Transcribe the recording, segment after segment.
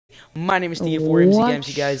My name is Steve4MZ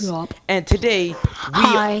you guys, and today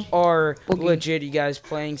we are legit, you guys,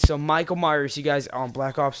 playing some Michael Myers, you guys, on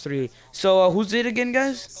Black Ops 3. So, who's it again,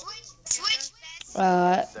 guys?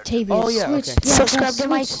 Tavius. Oh, yeah, okay. Subscribe to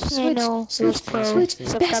my channel. Subscribe to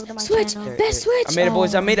my channel. Best switch. I made it,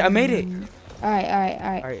 boys. I made it.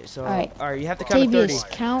 Alright. Alright, you have to count to 30. Tavius,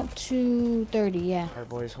 count to 30, yeah. Alright,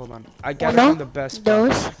 boys, hold on. I gotta find the best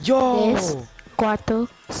spot. Yo! 4, 5,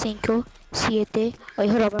 7. Wait,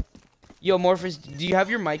 hold up. Yo, Morphus, do you have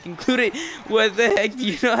your mic included? What the heck? Do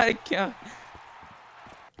you know how to count?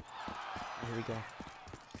 Here we go.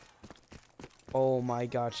 Oh my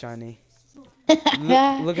god, Shiny.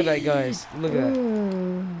 Look at that, guys. Look at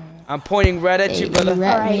that. I'm pointing right at you, brother.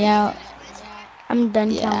 Rat me out. I'm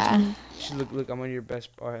done counting. Look, I'm on your best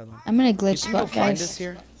spot. I'm in a glitch spot, find guys. us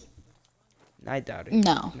here? I doubt it.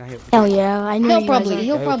 No. Hell yeah, I know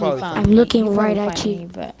He'll probably find me. I'm looking right at you.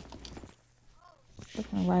 But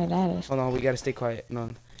looking right at us. Hold on, we gotta stay quiet. No,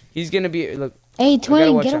 he's gonna be. Look. Hey,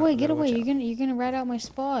 Twin, watch get out. away. You're You're gonna rat out my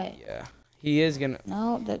spot. Yeah, he is gonna.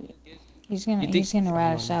 No, he's gonna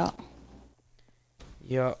rat us out.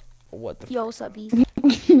 Yeah. What the? Yo, what's up, B?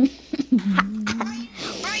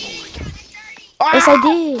 Yes, I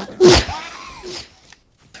did.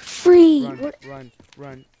 Free. Run.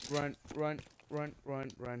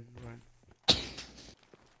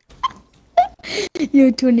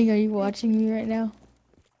 Yo, Twinning, are you watching me right now?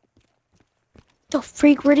 The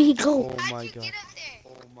freak, where did he go? Oh my god.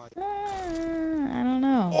 I don't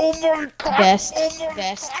know. Oh my god. Best.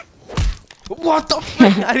 What the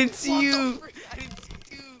fuck? I didn't see you.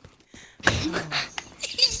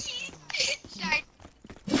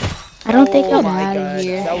 I don't think I'm out of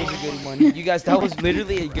here. That was a good one. You guys, that was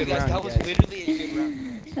literally a good round.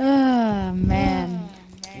 Oh man.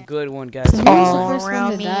 Good one, guys. So All first one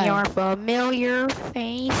around to me die? are familiar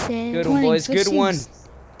faces. Good one, boys. Good one.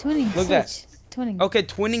 Twinning. Look at that. Twinning. Okay,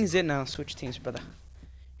 twinning's it now. Switch teams, brother.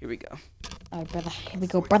 Here we go. Alright, brother. Here we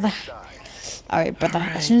go, brother. Alright, brother.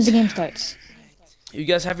 As soon as the game starts. You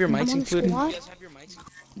guys have your mics included?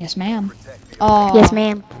 Yes, ma'am. Oh. Yes,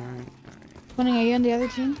 ma'am. Twinning, are you on the other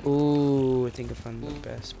team? Ooh, I think I found the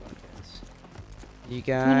best spot, guys. You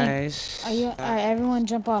guys. Are you? Alright, everyone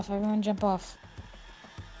jump off. Everyone,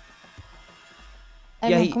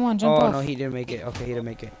 come on, jump off. Oh no, he didn't make it. Okay, he didn't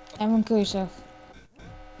make it. Everyone, kill yourself.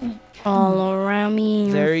 All around me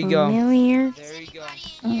There are you go. familiar.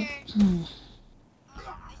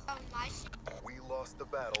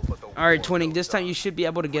 Alright, twinning. This time you should be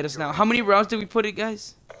able to get us now. How many rounds did we put it,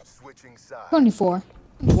 guys? 24.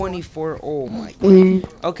 24. Oh my god.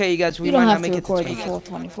 Okay, you guys, we You don't might have not to make it to record the 24. full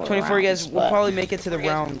 24. 24, guys. rounds, We'll but- probably make it to the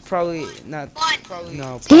round. Probably not.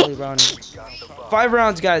 No, probably round. 5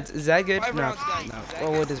 rounds, guys. Is that good? No.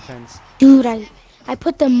 Oh, it depends. Dude, I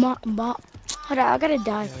put the bomb. Hold on, I gotta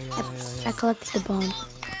die. I collected the bomb.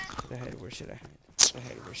 Where should I?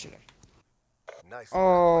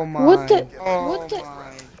 Oh my. What the? Oh What the?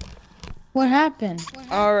 my. What happened?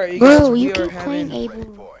 Alright, you guys, Bro, we you are keep having. playing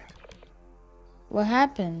Able. What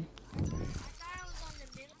happened?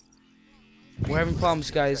 We're having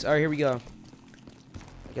problems, guys. Alright, here we go.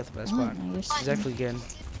 I got the best spot. I guess- Exactly again.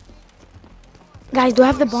 Guys, do I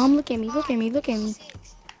have the bomb? Look at me. Oh,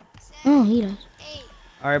 he does.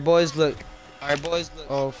 Alright, boys, look.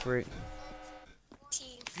 Oh, freak.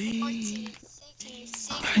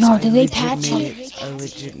 No, did they patch it? I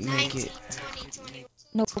legit make it.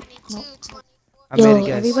 Nope. I made Yo, it, guys.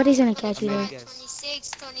 everybody's gonna catch you there.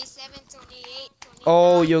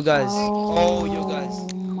 Oh, yo, guys. Oh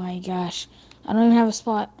my gosh. I don't even have a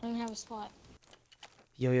spot.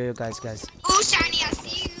 Yo, guys. Oh, Shiny, I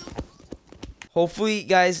see you. Hopefully,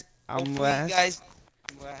 guys, I'm last.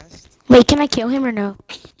 Wait, can I kill him or no?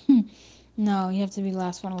 No, you have to be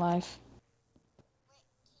last one alive.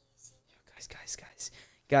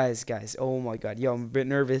 Guys. Oh my god. Yo, I'm a bit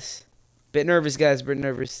nervous. Guys.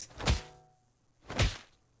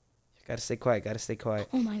 Gotta stay quiet.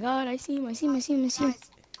 Oh my god, I see him.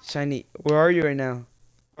 Shiny, where are you right now?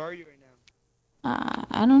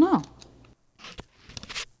 I don't know.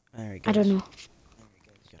 Alright, I guys. don't know.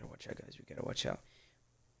 We gotta watch out, guys.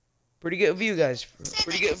 Pretty good view, guys.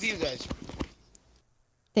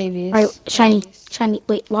 Davies. Alright, Shiny,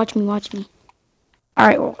 wait, watch me.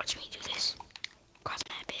 Alright, well, watch me do this. Cross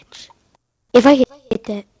my bitch. If I hit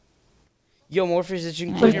that. Yo, Morpheus, did you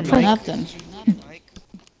What include your mic? Nothing.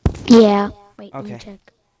 Yeah. Wait, let Okay. me check.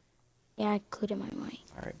 Yeah, I included my mic.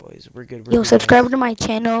 Alright, boys, we're good. Yo, subscribe to my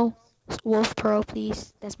channel, Wolf Pro,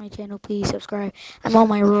 please. That's my channel, please subscribe. I'm on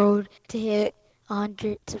my road to hit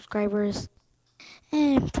 100 subscribers.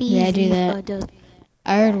 And please Yeah, do leave that. a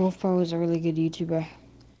I heard Wolf Pro was a really good YouTuber.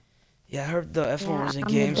 Yeah, I heard the F1 I'm the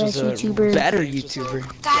Games was best a YouTuber. better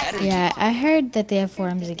YouTuber. Yeah, I heard that the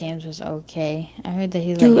F4M's games was okay. I heard that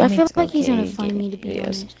he Dude, I he feel makes like he's gonna okay find me, to be videos.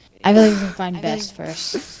 honest. I feel like he's gonna find best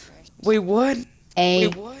first. Wait, what?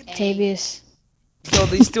 Tavius. Yo,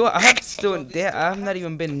 they still. I have still. I have not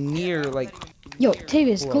even been near like. Yo,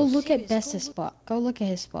 Tavius, go Close. look at best's spot. Go look at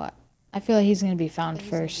his spot. I feel like he's gonna be found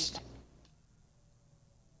first.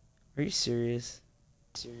 Are you serious?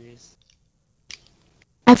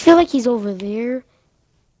 I feel like he's over there.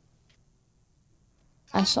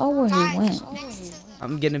 I saw where he went.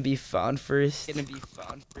 I'm gonna be found first.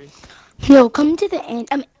 Yo, come to the end.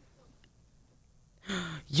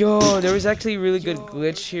 Yo, there was actually a really good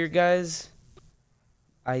glitch here, guys.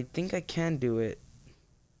 I think I can do it.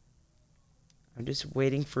 I'm just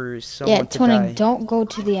waiting for someone to Twinning, die. don't go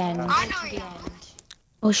to the end.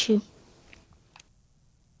 Oh shoot.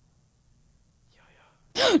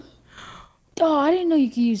 Oh, I didn't know you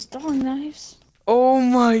could use throwing knives. Oh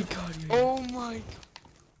my god. Oh my god.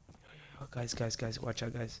 Oh, guys, watch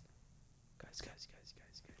out, guys.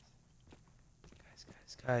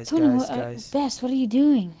 Guys. Best, what are you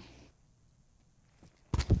doing?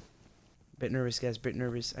 Bit nervous, guys. Bit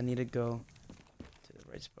nervous. I need to go to the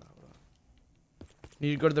right spot. Hold on.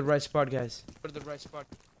 Need to go to the right spot, guys.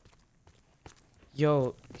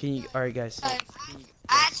 Yo, can you? All right, guys. I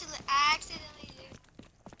accidentally did.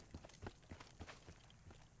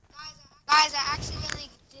 Guys, I accidentally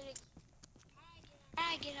did it. How did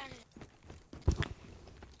I get on it?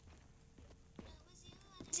 It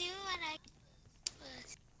was you and I.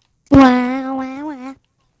 Wow.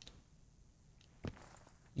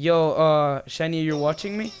 Yo, Shiny, you're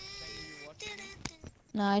watching me?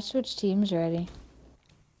 No, I switched teams already.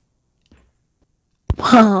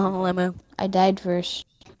 Lemo. I died first.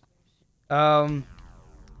 Oh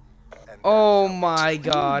my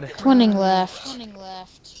god. Twinning left.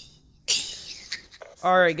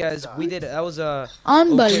 All right, guys, we did it. That was a okay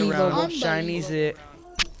Unbelievable. round. Shiny's it.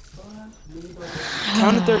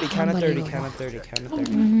 Count to 30. Count to 30. Count to 30. Count to 30.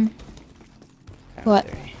 Mm-hmm. Count What?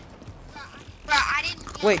 to 30. Bro, I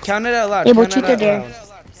didn't. Wait, count it out loud. Hey, Count but you it out dare. loud.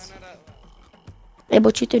 Hey,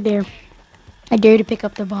 but you to dare. I dare to pick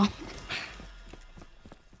up the ball.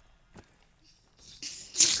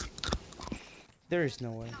 There is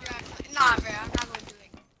no way. Nah, bro, I'm not gonna do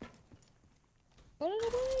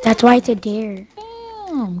it. That's why it's a dare.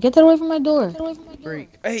 Damn, get that away from my door. Break.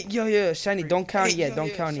 Hey, yo, Shiny, don't count yet.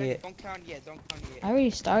 Don't count yet. I already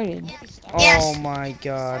started. Oh my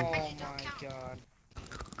god.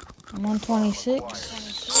 I'm on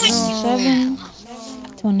 26, 27,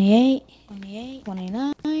 28,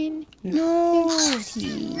 29. No.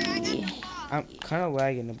 30. I'm kind of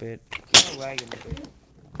lagging a bit.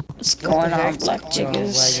 What's going on, black Yo, I'm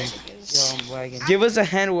chickens? lagging. Give us a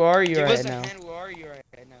hand. Where are you right now?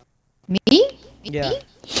 Me? Yeah.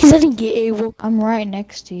 He doesn't get able. I'm right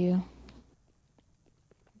next to you.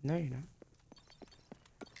 No, you're not.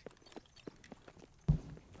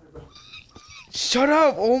 Shut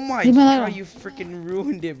up! Oh my Leave me god, alone. you freaking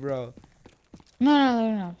ruined it, bro.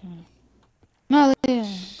 No. Leave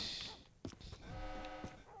me.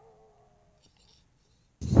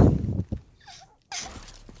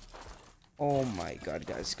 Oh my god,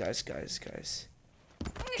 guys.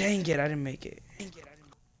 Dang it, I didn't make it.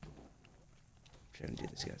 Shouldn't do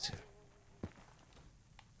this, guys.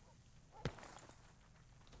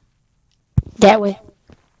 That way.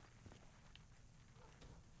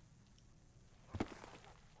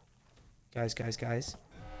 Guys.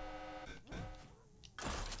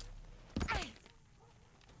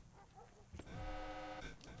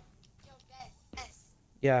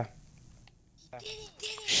 Yeah.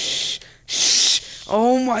 Shh.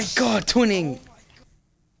 Oh my god, Twinning.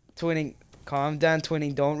 Calm down,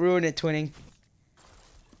 Twinning. Don't ruin it, Twinning.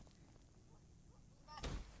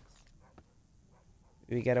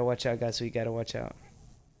 We gotta watch out, guys. Yo,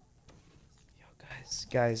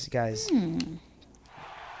 guys.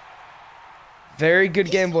 Very good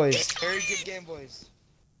game, boys.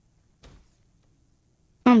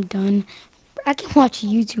 I'm done. I can watch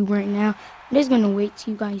YouTube right now. I'm just gonna wait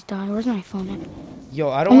till you guys die. Where's my phone at? Yo,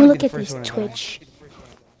 I I'm don't gonna want to look be the at first this one to die. Twitch.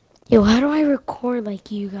 Yo, how do I record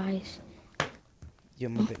like you guys? Yo,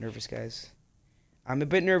 I'm a bit nervous, guys. I'm a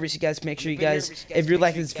bit nervous, you guys. Make sure you guys, if you're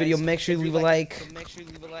liking this video, make sure you leave a like.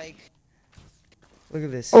 Look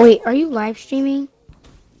at this. Oh wait, are you live streaming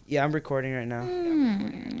Yeah, I'm recording right now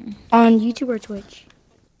on YouTube or Twitch?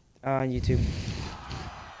 on YouTube.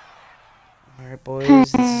 All right, boys,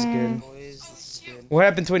 this is good. What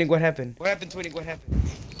happened, Twinning? What happened? Yo, he was right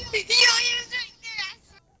there.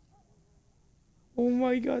 Oh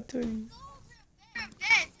my God, Twinning. I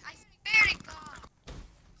swear to God.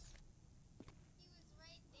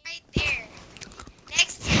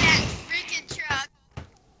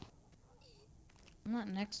 not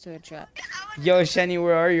next to a trap. Yo, Shani,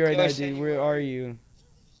 where are you right now, dude? Where are you?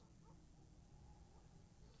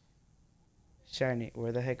 Shani,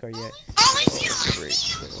 where the heck are you at?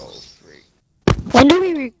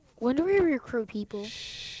 When do we recruit people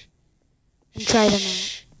and try them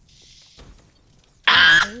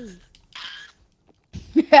out?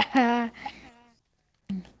 Hey.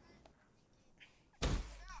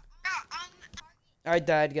 I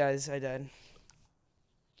died, guys. I died.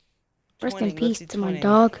 Rest in 20, let's peace see to my 20.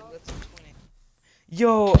 dog.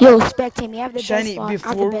 Yo, Spectate me. I have the best Shiny, spot. I have the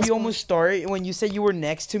before best we spot. almost start, when you said you were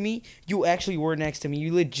next to me, you actually were next to me.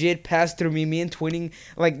 You legit passed through me. Me and Twinning,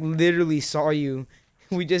 like, literally saw you.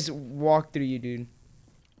 We just walked through you, dude.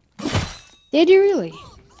 Did you really?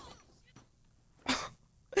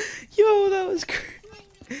 Yo, that was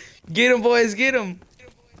crazy. Get him, boys, get him.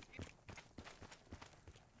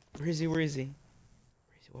 Where is he? Where is he? Where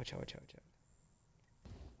is he? Watch out, watch out, watch out.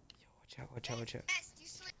 Yo, watch out, watch out, watch out.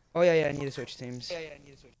 Oh, yeah, I need to switch teams. Alright,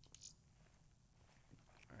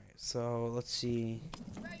 so, let's see.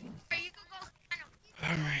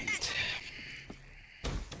 Alright.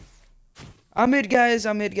 I'm mid, guys.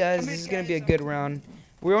 This is gonna be a good round.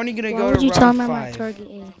 We're only gonna go to round 5. Target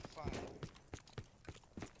A?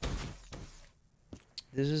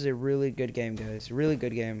 This is a really good game, guys. Really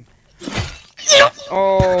good game.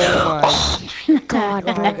 Oh my God,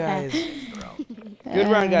 guys. Good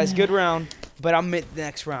round, guys. Good round. But I'm mid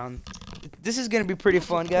next round. This is gonna be pretty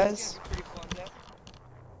fun, guys.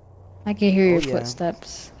 I can hear your yeah.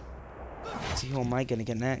 footsteps. Let's see who am I gonna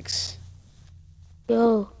get next.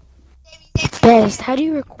 Yo, best. How do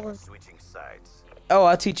you record? Oh,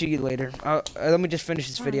 I'll teach you later. Let me just finish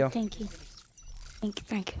this video. Thank you.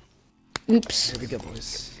 Thank you. Oops. Here we go,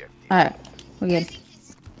 boys. Alright, we're good.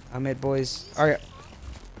 I'm mid, boys. Alright.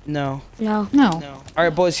 No. No.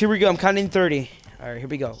 Alright, boys. Here we go. I'm counting 30. Alright, here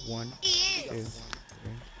we go. 1, 2, 3,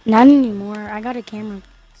 Not anymore. I got a camera.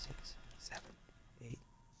 6, 7, 8,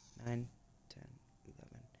 9, 10,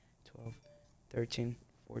 11, 12, 13,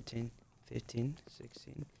 14, 15,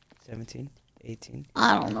 16, 17, 18.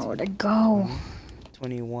 I don't know where to go.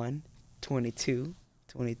 21, 22,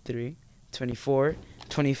 23, 24,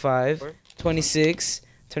 25, 26,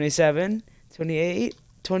 27, 28,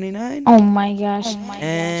 29, Oh my gosh.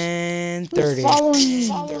 and Who's 30.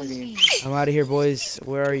 following me? I'm out of here, boys.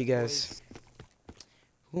 Where are you guys?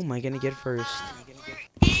 Who am I gonna get first?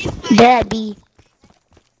 That B.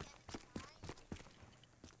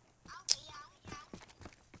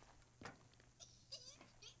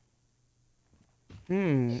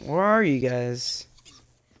 Where are you guys?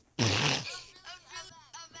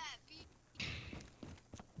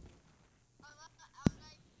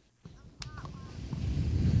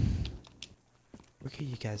 Where could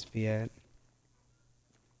you guys be at?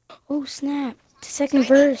 Oh snap! The second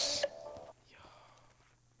verse.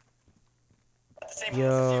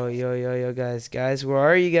 Yo, guys, where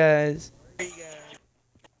are you guys? I'm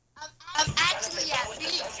actually at B.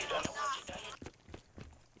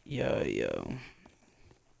 Yo.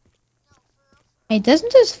 Hey,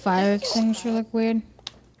 doesn't this fire extinguisher look weird?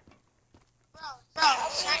 Bro,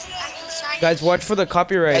 shiny. Guys, watch for the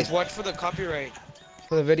copyright. For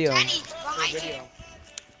the video. Shiny, behind you.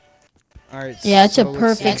 Alright. Yeah, it's a so let's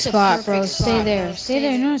perfect see. spot, bro. Stay there. Stay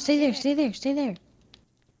there. No, stay there.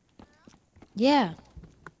 Yeah,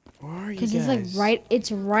 Where are you because guys? it's like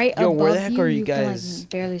it's right Yo, above where the heck you. are you You can guys? like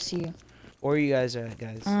barely see you. Where are you guys at,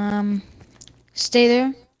 guys? Stay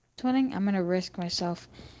there, Twinning. I'm gonna risk myself.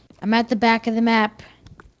 I'm at the back of the map.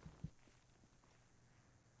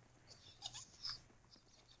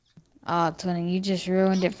 Oh, Twinning, you just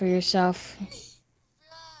ruined it for yourself.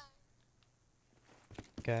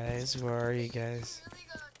 Guys, where are you guys?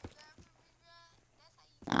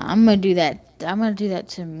 I'm gonna do that. I'm gonna do that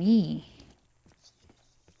to me.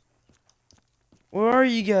 Where are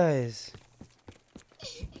you guys?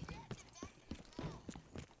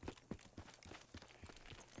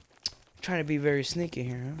 Trying to be very sneaky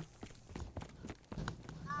here,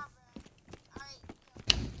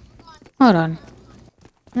 huh? Hold on.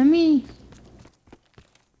 Let me.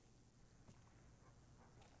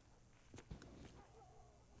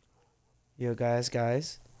 Yo, guys. Shiny,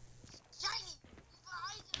 he's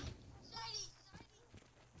behind you. Shiny.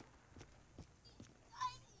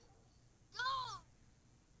 Go.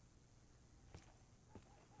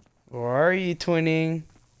 Where are you, Twinning?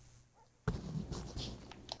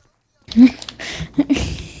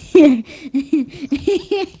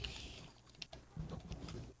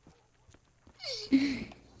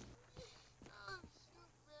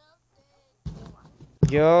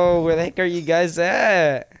 Yo, where the heck are you guys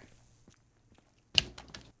at? Guys,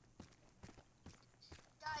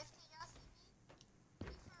 can y'all see me?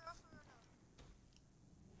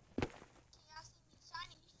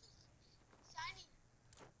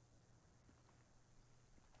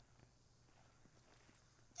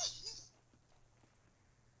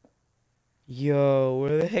 Yo,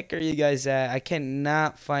 where the heck are you guys at? I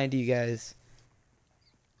cannot find you guys.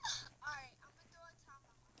 Alright, I'm gonna throw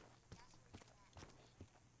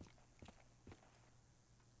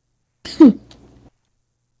a time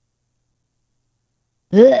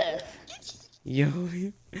Ugh. Yo,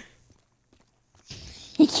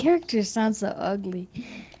 Your character sounds so ugly.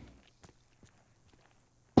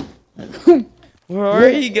 where are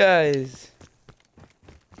you guys?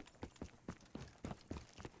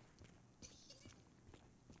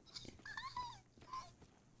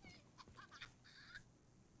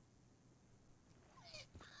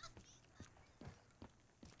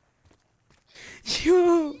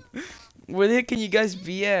 Yo, where the heck can you guys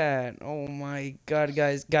be at? Oh my god,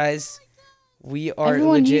 guys, we are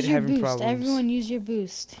Everyone legit use your having boost. problems. Everyone use your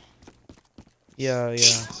boost. Yeah.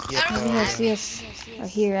 Yes. Oh,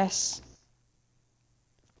 hear us.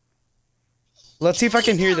 Let's see if I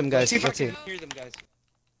can hear them, guys. Let's see.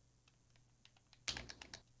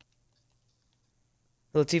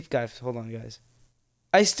 Latif, guys, hold on, guys.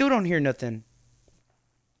 I still don't hear nothing.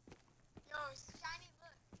 Yo, shiny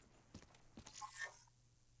look.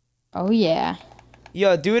 Oh yeah.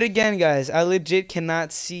 Yo, do it again, guys. I legit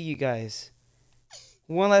cannot see you guys.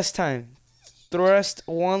 One last time. Thrust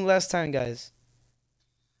one last time, guys.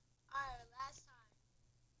 Alright, last time.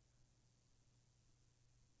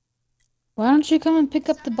 Why don't you come and pick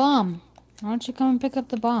up the bomb? Why don't you come and pick up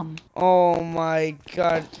the bomb? Oh my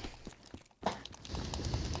god.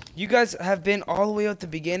 You guys have been all the way at the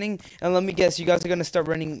beginning, and let me guess, you guys are gonna start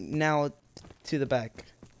running now to the back.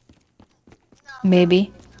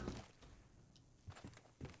 Maybe.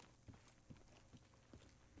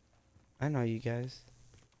 I know you guys.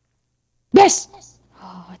 Best!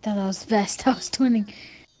 Oh, I thought that was best. I was twinning.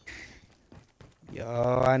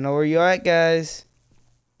 Yo, I know where you at, guys.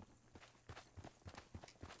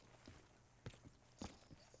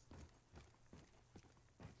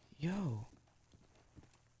 Yo. Bro,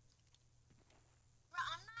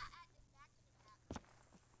 I'm not at the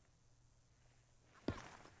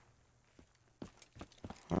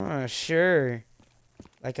back of the map. Sure.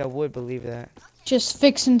 Like I would believe that. Just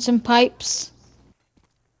fixing some pipes.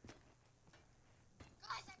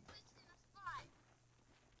 Guys, I glitched in a spot.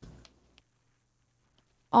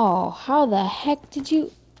 Oh, how the heck did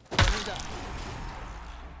you?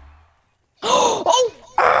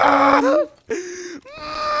 Oh!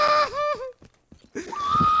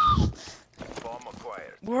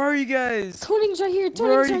 Where are you guys? Twinning's right here.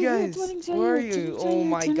 Where are Twinning's you right here. guys? Twinning's right Where are here. you? Twinning's Oh right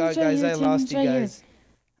my here, god, Twinning's right guys, here, I lost Twinning's you right here. guys.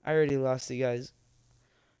 I already lost you guys.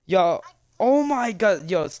 Yo, oh my god,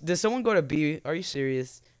 yo, did someone go to B? Are you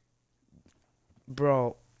serious?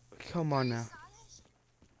 Bro, come on now.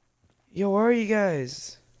 Yo, where are you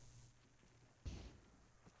guys?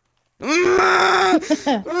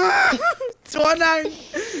 Twanang!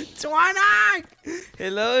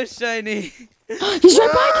 Hello, Shiny. He's right behind you. He's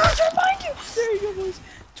right behind you. There you go, boys.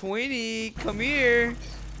 20, come here.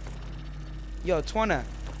 Yo, Twana.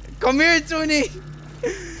 Come here, 20.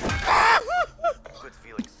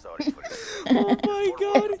 Oh my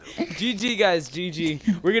god. GG, guys.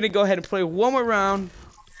 GG. We're going to go ahead and play one more round.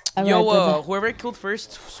 All Yo, right, brother. whoever killed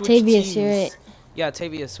first, switch Tavius, teams. you're it. Yeah,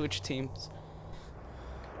 Tavius, switch teams.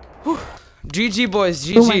 Whew. GG, boys.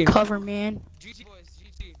 Do my GG. cover, man. GG, boys.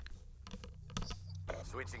 GG.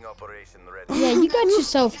 Switching operation ready. Yeah, you got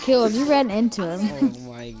yourself killed. You ran into him.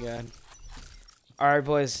 Oh my god. Alright,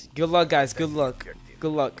 boys. Good luck, guys. Good luck.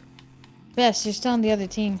 Good luck. Best, you're still on the other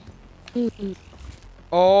team.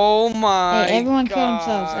 Oh my Hey, everyone god. killed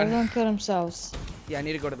themselves. Everyone killed themselves. Yeah, I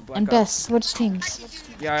need to go to the black And ops. Best, switch teams.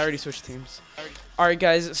 Yeah, I already switched teams. Alright,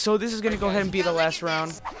 guys. So this is going to go ahead and be the last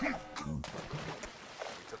round.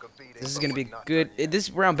 This is going to be good. This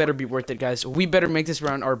round better be worth it, guys. We better make this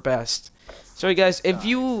round our best. So, guys, if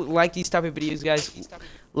you like these type of videos, guys,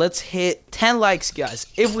 let's hit 10 likes, guys.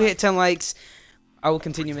 If we hit 10 likes, I will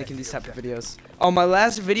continue making these type of videos. On my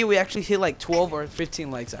last video, we actually hit like 12 or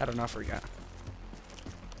 15 likes. I don't know, I forgot.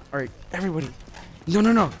 Alright, everybody.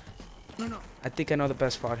 No. I think I know the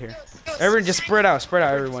best spot here. Everyone just spread out,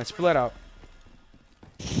 everyone. Split out.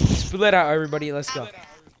 Split out, everybody. Let's go.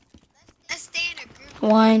 Let's stay in a group.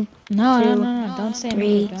 1, No. Two, Don't say in a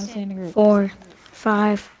three, group. Don't say in a group. 4,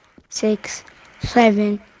 5, 6,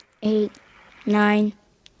 7, 8, 9,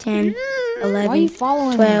 10, Why are you 11,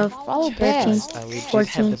 following 12, me? Follow 13, Best. I legit 14,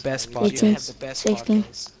 have the best spot. 18, 16,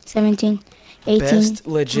 17, 18, Best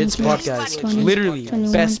legit 19, spot, guys. 20, Literally,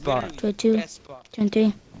 21, best spot. 22,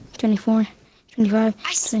 23, 24, 25,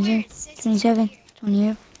 I swear 26, it's 6. 27,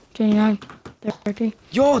 28, 29, 30.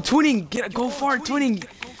 Yo, twinning, go far, twinning.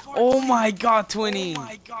 Oh my god, twinning.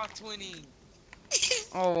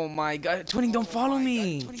 Oh my god. Twinning, don't follow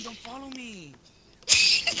me.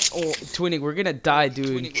 Oh, Twinning, we're gonna die, dude.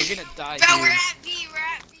 Bro, we're at B. We're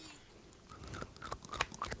at B.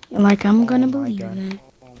 Like I'm gonna Oh my believe God. that.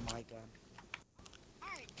 Oh my god.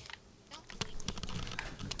 Alright.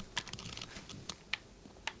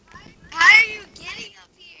 How are you getting up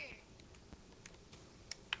here?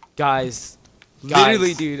 Guys,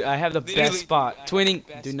 literally, dude, I have the best spot. Twinning,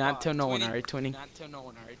 do not tell no one, alright, Twinning?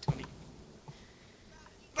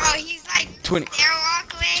 Bro, he's like Twinning. stair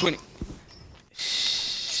walkway. Twinning.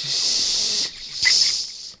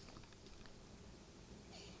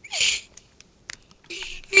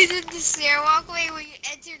 He's in the stair walkway when you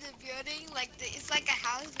enter the building. Like it's like a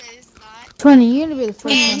house, but it's not. 20, you're gonna be the first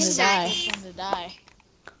one And to die. shiny.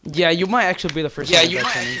 Yeah, you might actually be the first one. Yeah,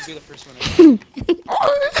 be the first one.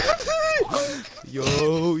 Yo.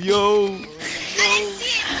 I didn't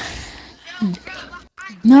see it. No, bro,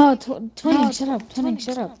 behind. No, 20, shut up. 20,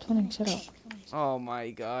 shut up. 20, shut up. Oh my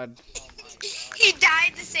god. He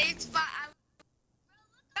died the same spot.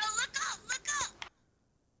 Bro, look up, look up.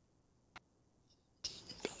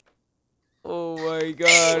 Oh my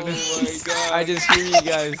god. I just hear you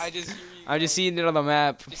guys. I'm just seeing it on the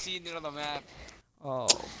map. Oh,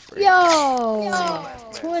 frick. Yo, Yo,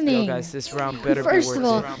 20. guys, this round better First be of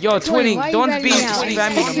worth all, it. Yo, Twinning, Twinning, why you don't dragging be me out? spamming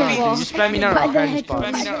Second on of mine, all, dude. You're spamming out why on the hiding heck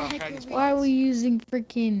spots. Why are we using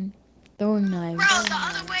freaking throwing knives? Bro, the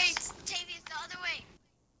other way. Tavius, the other way.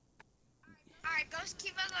 Alright, go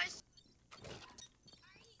keep on going.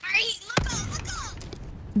 Alright, look up, look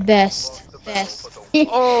up. Best.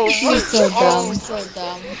 Oh, You're so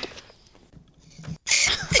dumb.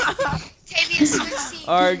 Tavius, switch teams.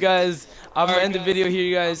 alright, guys. I'm gonna end the video here,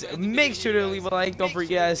 you guys. Make sure to leave a like. Don't forget,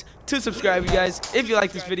 guys, to subscribe, you guys, if you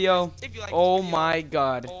like this video. Oh my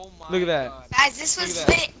god. Look at that. Guys, this was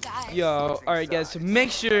lit, guys. Yo, alright, guys. So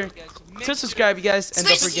make sure to subscribe, you guys. And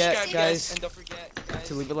don't forget, guys,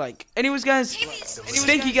 to leave a like. Anyways, guys,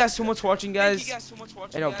 thank you guys so much for watching, guys.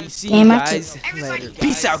 And I'll be seeing you Damn, I guys later.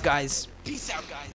 Peace out, guys.